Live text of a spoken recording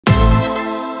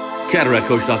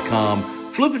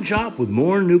CataractCoach.com. Flip and chop with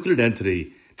more nuclear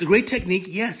density. It's a great technique,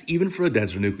 yes, even for a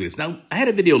denser nucleus. Now, I had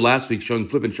a video last week showing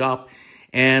flip and chop,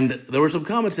 and there were some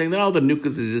comments saying that, oh, the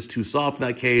nucleus is just too soft in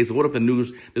that case. What if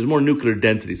there's more nuclear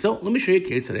density? So let me show you a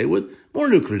case today with more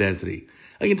nuclear density.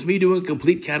 Again, it's me doing a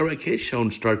complete cataract case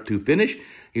shown start to finish.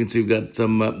 You can see we've got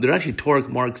some, there are actually toric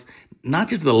marks, not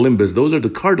just the limbus, those are the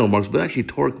cardinal marks, but actually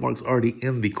toric marks already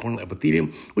in the corneal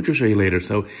epithelium, which we'll show you later.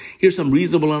 So here's some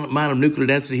reasonable amount of nuclear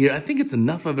density here. I think it's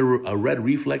enough of a red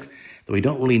reflex that we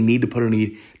don't really need to put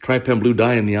any trypan blue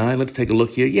dye in the eye. Let's take a look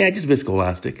here. Yeah, just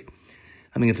viscoelastic.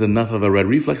 I think it's enough of a red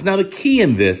reflex. Now the key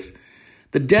in this,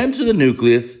 the denser the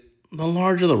nucleus, the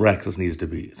larger the rhexis needs to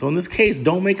be. So in this case,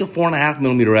 don't make a 4.5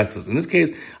 millimeter rhexis. In this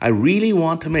case, I really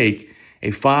want to make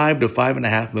a 5 to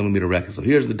 5.5 millimeter rhexis. So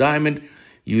here's the diamond,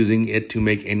 using it to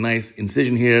make a nice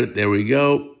incision here. There we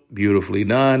go. Beautifully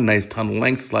done. Nice tunnel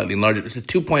length, slightly larger. It's a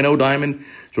 2.0 diamond,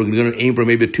 so we're going to aim for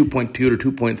maybe a 2.2 to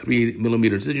 2.3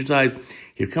 millimeter incision size.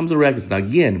 Here comes the rhexis. Now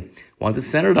again, I want this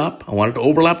centered up. I want it to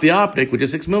overlap the optic, which is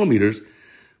 6 millimeters,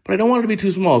 but I don't want it to be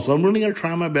too small. So I'm really going to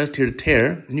try my best here to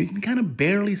tear, and you can kind of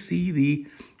barely see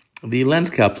the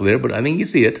lens capsule there, but I think you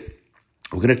see it.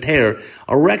 We're going to tear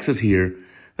a rhexis here.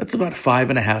 That's about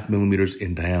 5.5 millimeters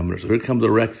in diameter. So here comes the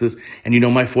rhexis, and you know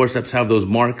my forceps have those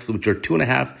marks, which are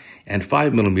 2.5 and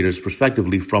 5 millimeters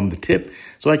respectively from the tip,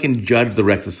 so I can judge the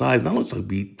rhexis size. That looks like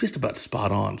be just about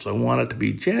spot on. So I want it to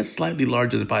be just slightly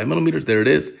larger than 5 millimeters. There it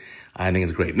is. I think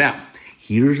it's great. Now,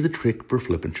 here's the trick for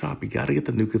flip and chop. You got to get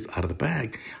the nucleus out of the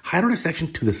bag.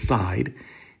 Hydrodissection to the side.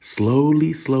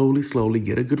 Slowly, slowly, slowly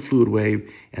get a good fluid wave,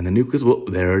 and the nucleus, well,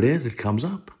 there it is. It comes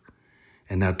up.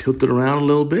 And now tilt it around a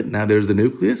little bit. Now there's the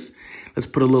nucleus. Let's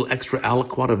put a little extra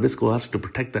aliquot of viscoelastic to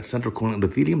protect that central corneal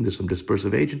endothelium. There's some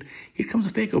dispersive agent. Here comes a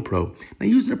phaco probe. Now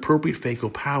use an appropriate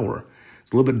phaco power.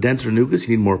 It's a little bit denser nucleus.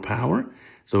 You need more power.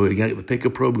 So you got to get the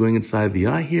phaco probe going inside the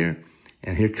eye here.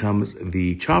 And here comes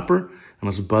the chopper. And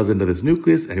let's buzz into this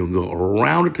nucleus. And we'll go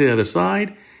around it to the other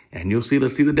side. And you'll see,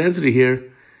 let's see the density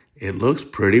here. It looks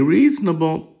pretty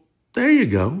reasonable. There you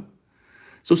go.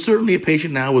 So certainly a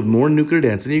patient now with more nuclear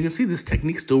density, you can see this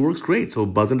technique still works great. So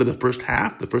buzz into the first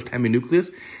half, the first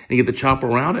heminucleus, and get the chopper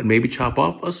around and maybe chop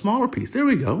off a smaller piece. There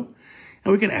we go.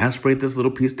 And we can aspirate this little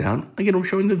piece down. Again, we're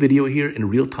showing the video here in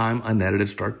real time, unedited,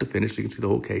 start to finish, so you can see the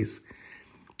whole case.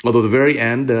 Although at the very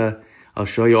end, I'll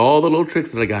show you all the little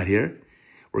tricks that I got here.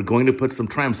 We're going to put some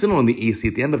triamcinolone in the EC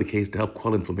at the end of the case to help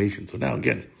quell inflammation. So now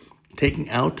again, taking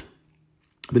out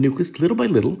the nucleus little by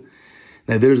little.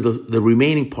 Now there's the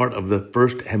remaining part of the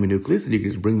first heminucleus, and you can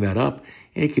just bring that up,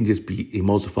 and it can just be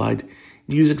emulsified.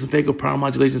 Using some phaco power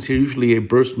modulations here, usually a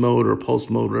burst mode or a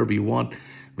pulse mode, whatever you want,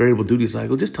 variable duty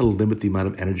cycle, just to limit the amount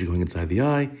of energy going inside the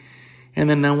eye. And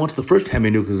then now once the first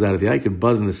heminucleus is out of the eye, you can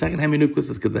buzz in the second heminucleus.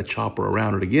 Let's get that chopper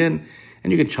around it again,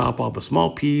 and you can chop off a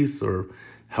small piece or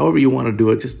however you want to do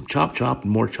it. Just chop, chop,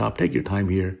 and more chop. Take your time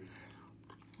here.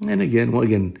 And again, well,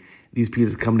 again, these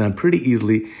pieces come down pretty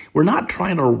easily. We're not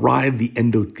trying to ride the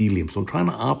endothelium. So I'm trying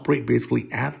to operate basically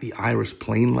at the iris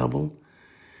plane level.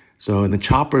 So, and the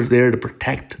chopper is there to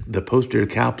protect the posterior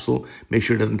capsule, make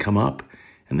sure it doesn't come up.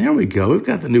 And there we go. We've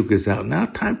got the nucleus out. Now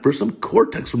time for some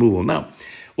cortex removal. Now,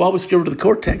 while we skip over to the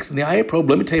cortex and the IA probe,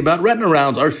 let me tell you about Retina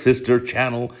Rounds, our sister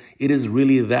channel. It is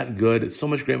really that good. It's so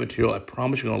much great material. I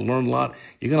promise you're going to learn a lot.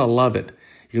 You're going to love it.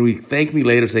 You're going to thank me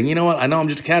later saying, you know what, I know I'm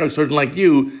just a cataract surgeon like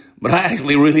you, but I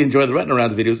actually really enjoy the Retina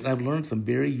Rounds videos, and I've learned some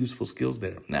very useful skills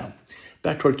there. Now,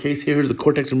 back to our case here. Here's the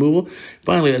cortex removal.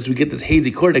 Finally, as we get this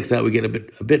hazy cortex out, we get a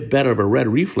bit better of a red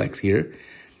reflex here.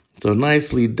 So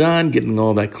nicely done, getting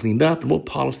all that cleaned up, and we'll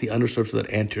polish the undersurface of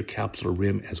that anterior capsular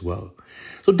rim as well.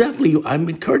 So definitely, I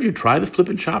encourage you to try the flip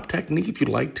and chop technique if you'd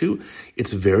like to.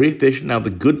 It's very efficient. Now, the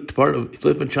good part of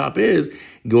flip and chop is,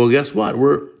 well, guess what?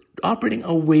 We're operating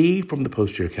away from the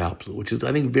posterior capsule, which is,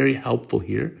 I think, very helpful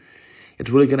here. It's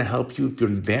really going to help you, if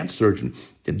you're an advanced surgeon,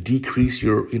 to decrease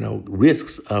your,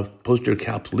 risks of posterior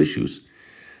capsule issues.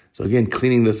 So again,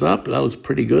 cleaning this up, that looks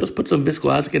pretty good. Let's put some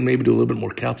viscoelastic and maybe do a little bit more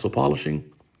capsule polishing.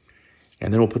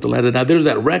 And then we'll put the lens. Now there's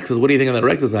that rhexis. What do you think of that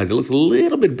rhexis size? It looks a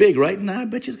little bit big, right? Nah, I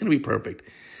bet you it's going to be perfect.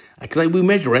 Because we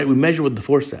measure, right? We measure with the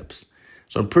forceps.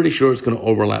 So I'm pretty sure it's going to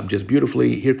overlap just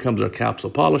beautifully. Here comes our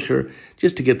capsule polisher,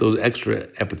 just to get those extra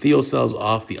epithelial cells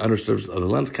off the undersurface of the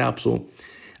lens capsule.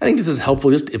 I think this is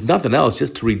helpful, just if nothing else,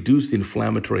 just to reduce the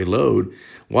inflammatory load.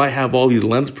 Why have all these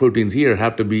lens proteins here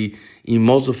have to be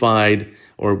emulsified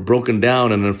or broken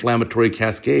down in an inflammatory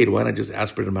cascade? Why not just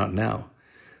aspirate them out now?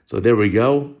 So there we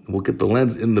go. We'll get the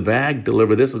lens in the bag,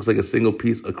 deliver this. Looks like a single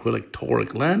piece acrylic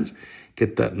toric lens.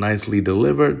 Get that nicely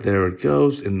delivered. There it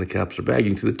goes in the capsular bag.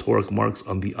 You can see the toric marks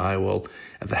on the eye wall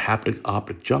at the haptic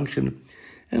optic junction.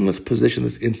 And let's position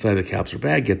this inside the capsular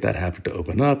bag, get that habit to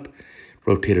open up,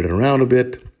 rotate it around a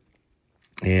bit,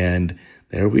 and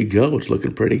there we go. It's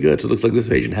looking pretty good. So it looks like this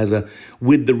patient has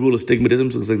with the rule of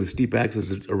astigmatism, so it looks like the steep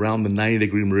axis is around the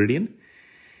 90-degree meridian.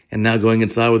 And now going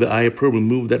inside with the eye probe,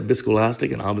 remove that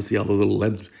viscoelastic and obviously all those little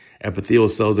lens epithelial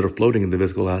cells that are floating in the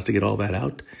viscoelastic, get all that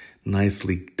out.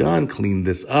 Nicely done. Clean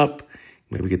this up.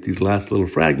 Maybe get these last little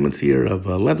fragments here of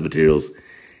lens materials.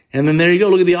 And then there you go.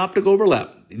 Look at the optic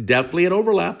overlap. Definitely it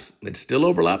overlaps. It still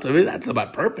overlaps. I mean, that's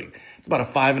about perfect. It's about a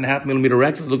 5.5 millimeter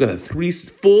rexus. Look at that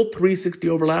full 360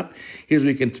 overlap. Here's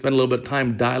where you can spend a little bit of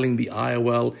time dialing the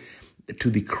IOL to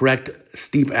the correct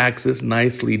steep axis.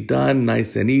 Nicely done.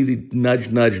 Nice and easy.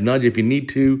 Nudge, nudge, nudge if you need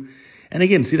to. And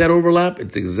again, see that overlap?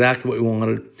 It's exactly what we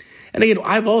wanted. And again,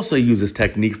 I've also used this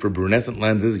technique for brunescent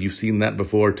lenses. You've seen that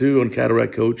before too on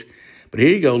CataractCoach. But here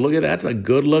you go. Look at that. That's a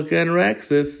good looking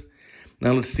rexus.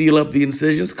 Now let's seal up the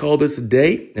incisions, call this a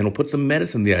day, and we'll put some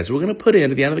medicine in the eye. So we're going to put in,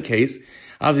 at the end of the case,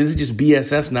 obviously this is just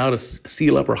BSS now to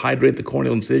seal up or hydrate the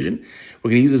corneal incision.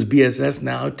 We're going to use this BSS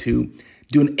now to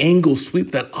do an angle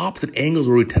sweep, that opposite angles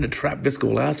where we tend to trap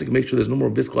viscoelastic and make sure there's no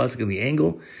more viscoelastic in the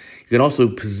angle. You can also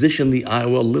position the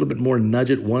IOL a little bit more,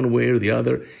 nudge it one way or the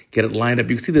other, get it lined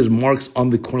up. You can see there's marks on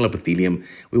the corneal epithelium.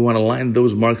 We want to line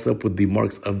those marks up with the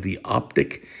marks of the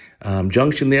optic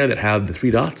junction there that have the 3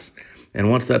 dots. And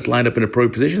once that's lined up in a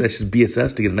appropriate position, that's just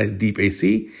BSS to get a nice deep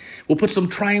AC. We'll put some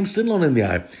triamcinolone in the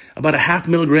eye, about a 0.5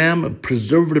 milligram of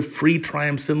preservative-free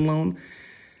triamcinolone.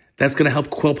 That's going to help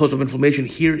quell post-op inflammation.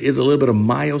 Here is a little bit of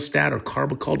myostat or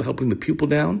carbachol to help bring the pupil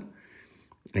down.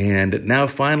 And now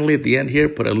finally at the end here,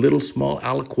 put a little small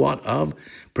aliquot of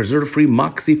preservative-free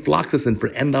moxifloxacin for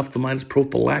endophthalmitis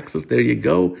prophylaxis. There you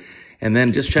go. And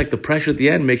then just check the pressure at the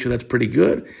end, make sure that's pretty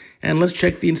good. And let's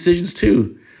check the incisions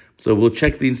too. So we'll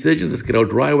check the incisions. Let's get our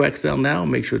dry wax cell now.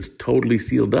 Make sure it's totally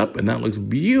sealed up. And that looks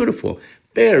beautiful.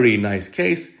 Very nice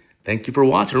case. Thank you for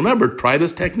watching. Remember, try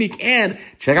this technique and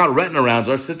check out Retina Rounds,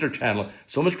 our sister channel.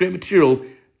 So much great material.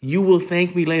 You will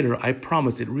thank me later. I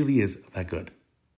promise it really is that good.